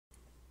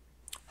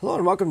Hello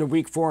and welcome to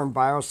week 4 in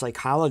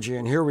biopsychology,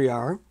 and here we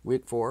are,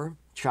 week 4,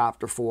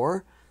 chapter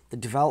 4, the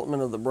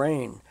development of the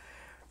brain.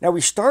 Now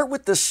we start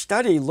with this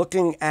study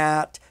looking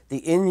at the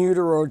in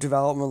utero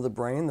development of the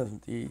brain,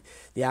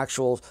 the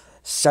actual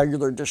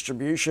cellular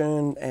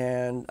distribution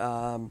and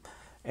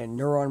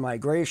neuron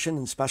migration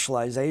and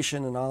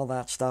specialization and all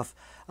that stuff.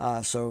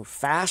 So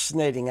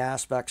fascinating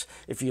aspects.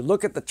 If you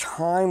look at the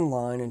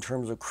timeline in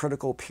terms of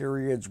critical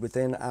periods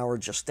within our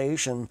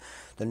gestation,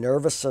 the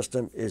nervous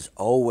system is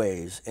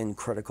always in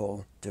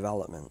critical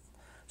development.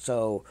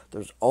 So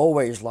there's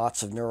always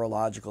lots of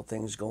neurological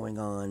things going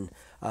on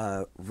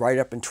right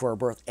up into our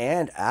birth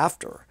and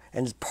after.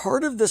 And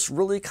part of this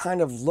really kind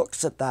of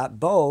looks at that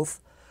both,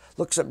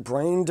 looks at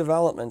brain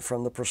development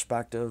from the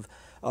perspective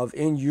of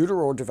in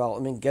utero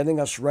development, getting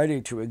us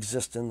ready to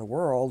exist in the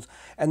world,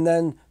 and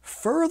then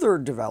further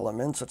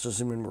development, such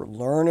as when we're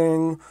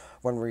learning,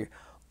 when we're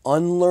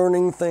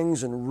unlearning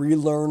things and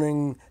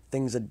relearning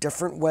things a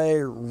different way,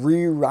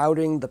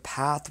 rerouting the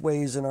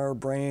pathways in our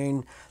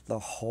brain, the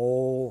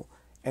whole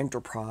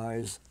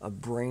enterprise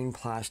of brain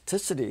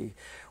plasticity,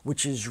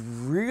 which is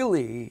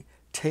really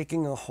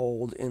taking a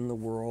hold in the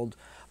world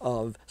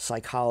of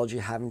psychology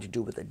having to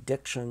do with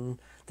addiction,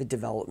 the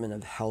development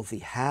of healthy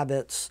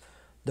habits,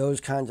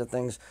 those kinds of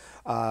things,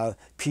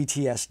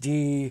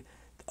 PTSD,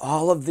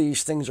 all of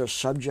these things are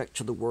subject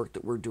to the work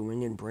that we're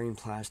doing in brain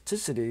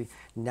plasticity.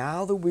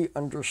 Now that we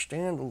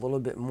understand a little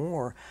bit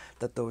more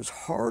that those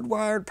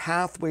hardwired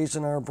pathways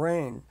in our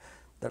brain,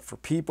 that for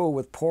people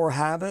with poor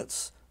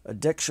habits,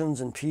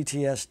 addictions, and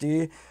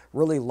PTSD,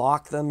 really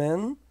lock them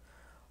in,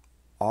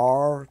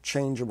 are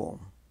changeable.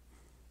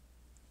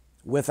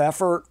 With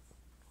effort,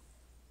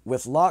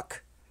 with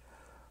luck,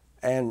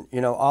 and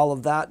all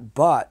of that,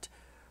 but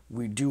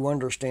we do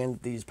understand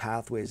that these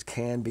pathways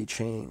can be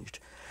changed.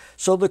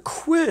 So the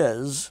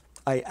quiz,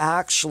 I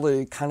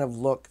actually kind of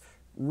look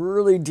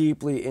really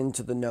deeply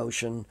into the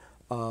notion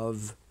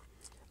of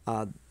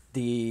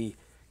the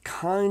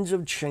kinds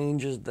of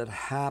changes that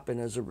happen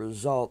as a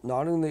result.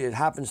 Not only it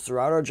happens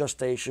throughout our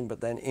gestation,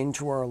 but then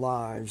into our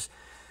lives,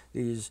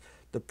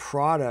 the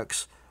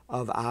products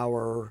of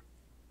our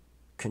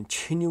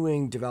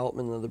continuing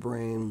development of the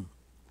brain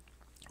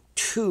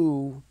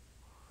to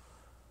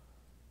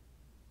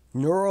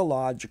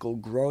neurological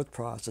growth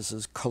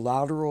processes,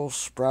 collateral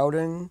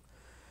sprouting,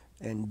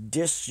 and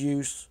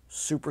disuse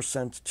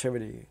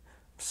supersensitivity.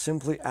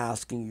 Simply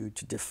asking you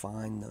to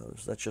define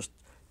those. Let's just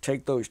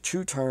take those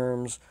two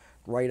terms,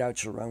 write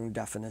out your own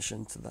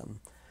definition to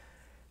them.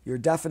 Your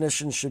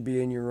definitions should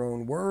be in your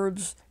own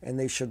words, and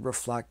they should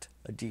reflect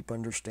a deep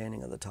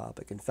understanding of the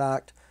topic. In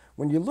fact,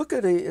 when you look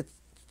at it,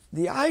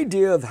 the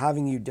idea of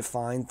having you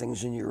define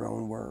things in your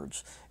own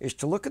words is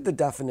to look at the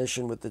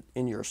definition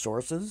in your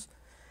sources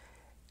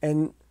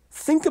and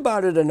think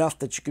about it enough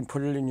that you can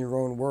put it in your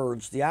own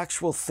words. The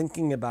actual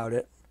thinking about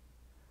it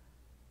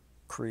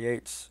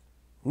creates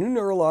new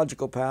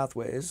neurological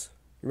pathways.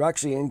 You're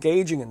actually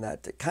engaging in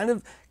that. To kind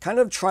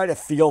of try to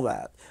feel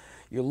that.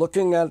 You're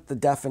looking at the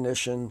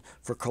definition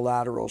for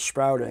collateral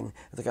sprouting.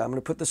 I think I'm going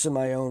to put this in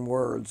my own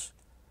words.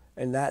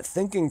 In that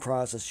thinking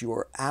process, you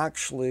are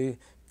actually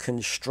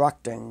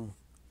constructing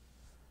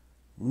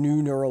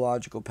new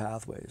neurological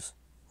pathways.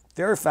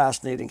 Very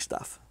fascinating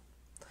stuff.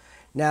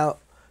 Now,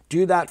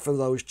 do that for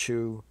those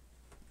two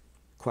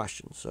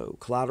questions. So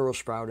collateral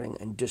sprouting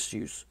and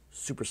disuse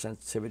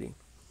supersensitivity.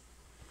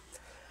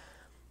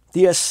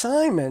 The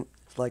assignment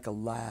is like a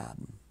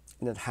lab,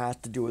 and it has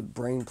to do with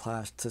brain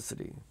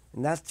plasticity.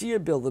 And that's the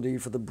ability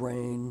for the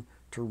brain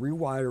to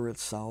rewire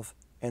itself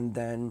and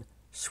then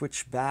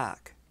switch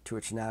back to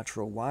its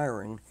natural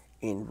wiring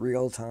in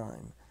real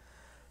time.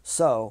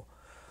 So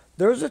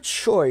there's a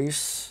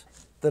choice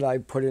that I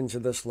put into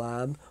this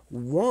lab.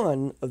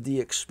 One of the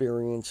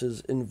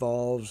experiences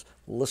involves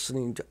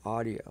listening to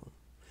audio.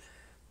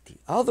 The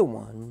other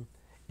one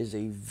is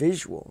a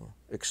visual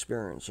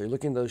experience. So you're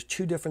looking at those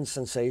two different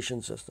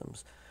sensation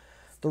systems.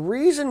 The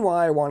reason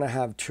why I want to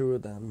have two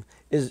of them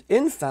is,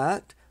 in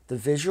fact, the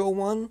visual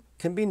one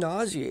can be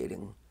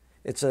nauseating.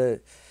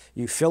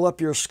 You fill up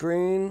your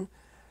screen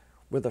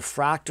with a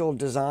fractal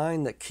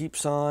design that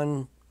keeps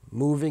on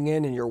moving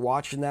in, and you're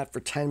watching that for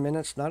 10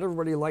 minutes. Not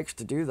everybody likes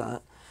to do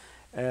that.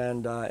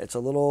 And it's a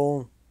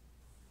little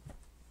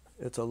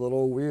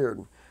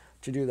weird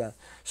to do that.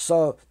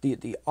 So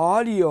the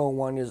audio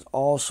one is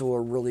also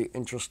a really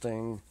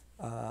interesting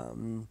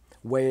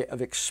way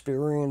of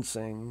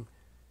experiencing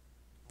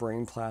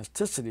brain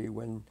plasticity.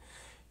 When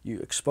you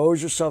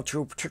expose yourself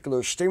to a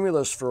particular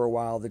stimulus for a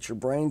while, that your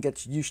brain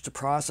gets used to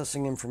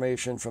processing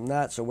information from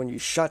that. So when you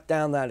shut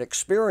down that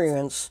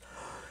experience,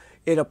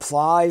 it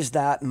applies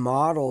that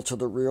model to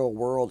the real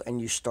world, and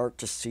you start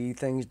to see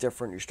things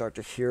different. You start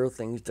to hear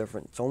things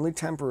different. It's only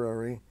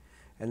temporary,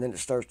 and then it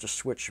starts to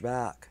switch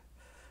back.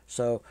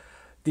 So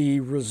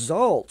the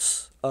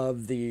results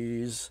of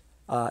these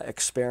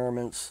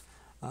experiments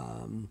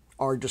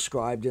are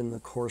described in the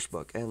course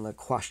book and the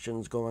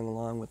questions going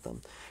along with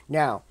them.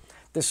 Now,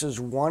 this is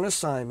one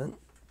assignment.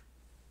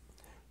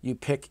 You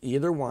pick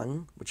either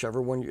one,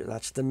 whichever one,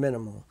 that's the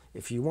minimal.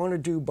 If you want to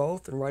do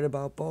both and write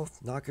about both,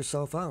 knock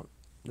yourself out.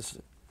 This is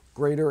a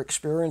greater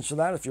experience for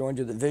that if you want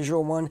to do the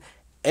visual one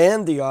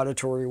and the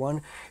auditory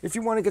one. If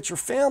you want to get your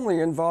family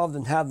involved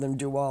and have them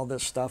do all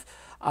this stuff,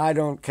 I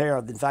don't care.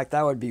 In fact,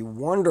 that would be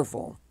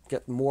wonderful.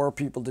 Get more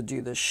people to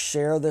do this,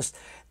 share this.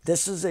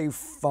 This is a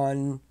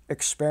fun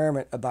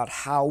experiment about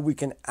how we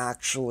can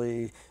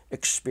actually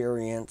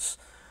experience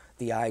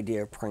the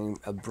idea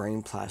of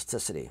brain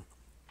plasticity.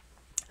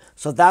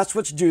 So that's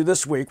what's due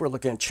this week. We're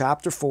looking at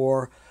Chapter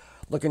 4,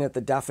 looking at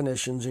the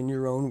definitions in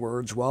your own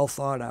words, well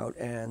thought out,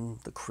 and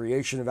the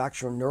creation of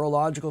actual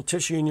neurological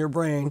tissue in your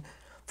brain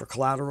for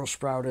collateral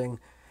sprouting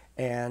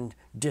and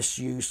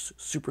disuse,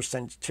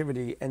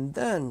 supersensitivity, and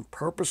then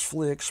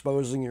purposefully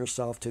exposing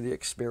yourself to the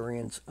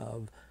experience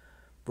of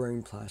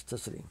brain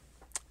plasticity.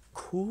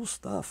 Cool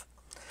stuff.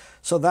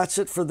 So that's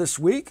it for this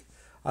week.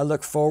 I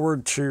look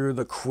forward to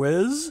the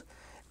quiz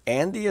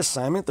and the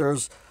assignment.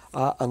 There's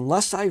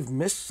unless I've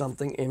missed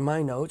something in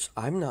my notes,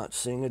 I'm not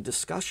seeing a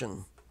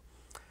discussion.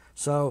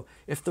 So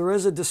if there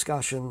is a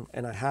discussion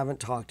and I haven't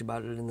talked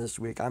about it in this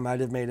week, I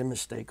might have made a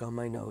mistake on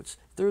my notes.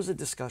 If there is a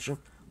discussion,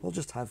 we'll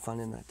just have fun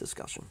in that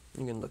discussion.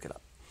 You can look it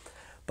up.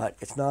 But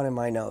it's not in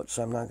my notes,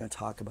 so I'm not going to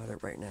talk about it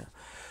right now.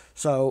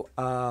 So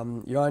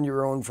you're on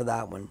your own for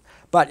that one.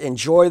 But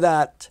enjoy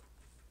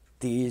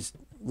these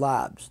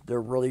labs.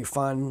 They're really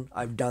fun.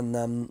 I've done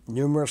them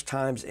numerous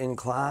times in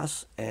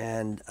class,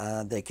 and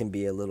they can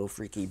be a little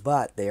freaky,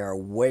 but they are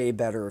way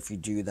better if you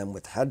do them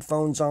with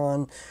headphones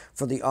on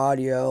for the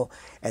audio,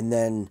 and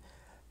then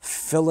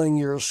filling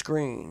your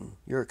screen,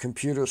 your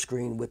computer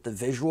screen, with the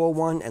visual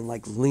one and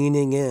like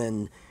leaning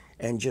in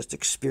and just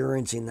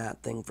experiencing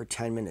that thing for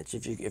 10 minutes.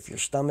 If your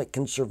stomach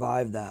can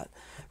survive that,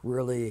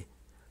 really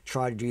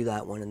try to do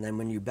that one. And then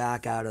when you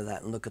back out of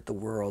that and look at the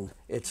world,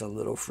 it's a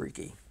little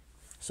freaky.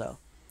 So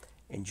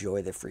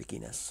enjoy the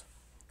freakiness.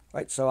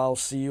 All right, so I'll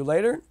see you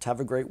later. Have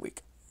a great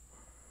week.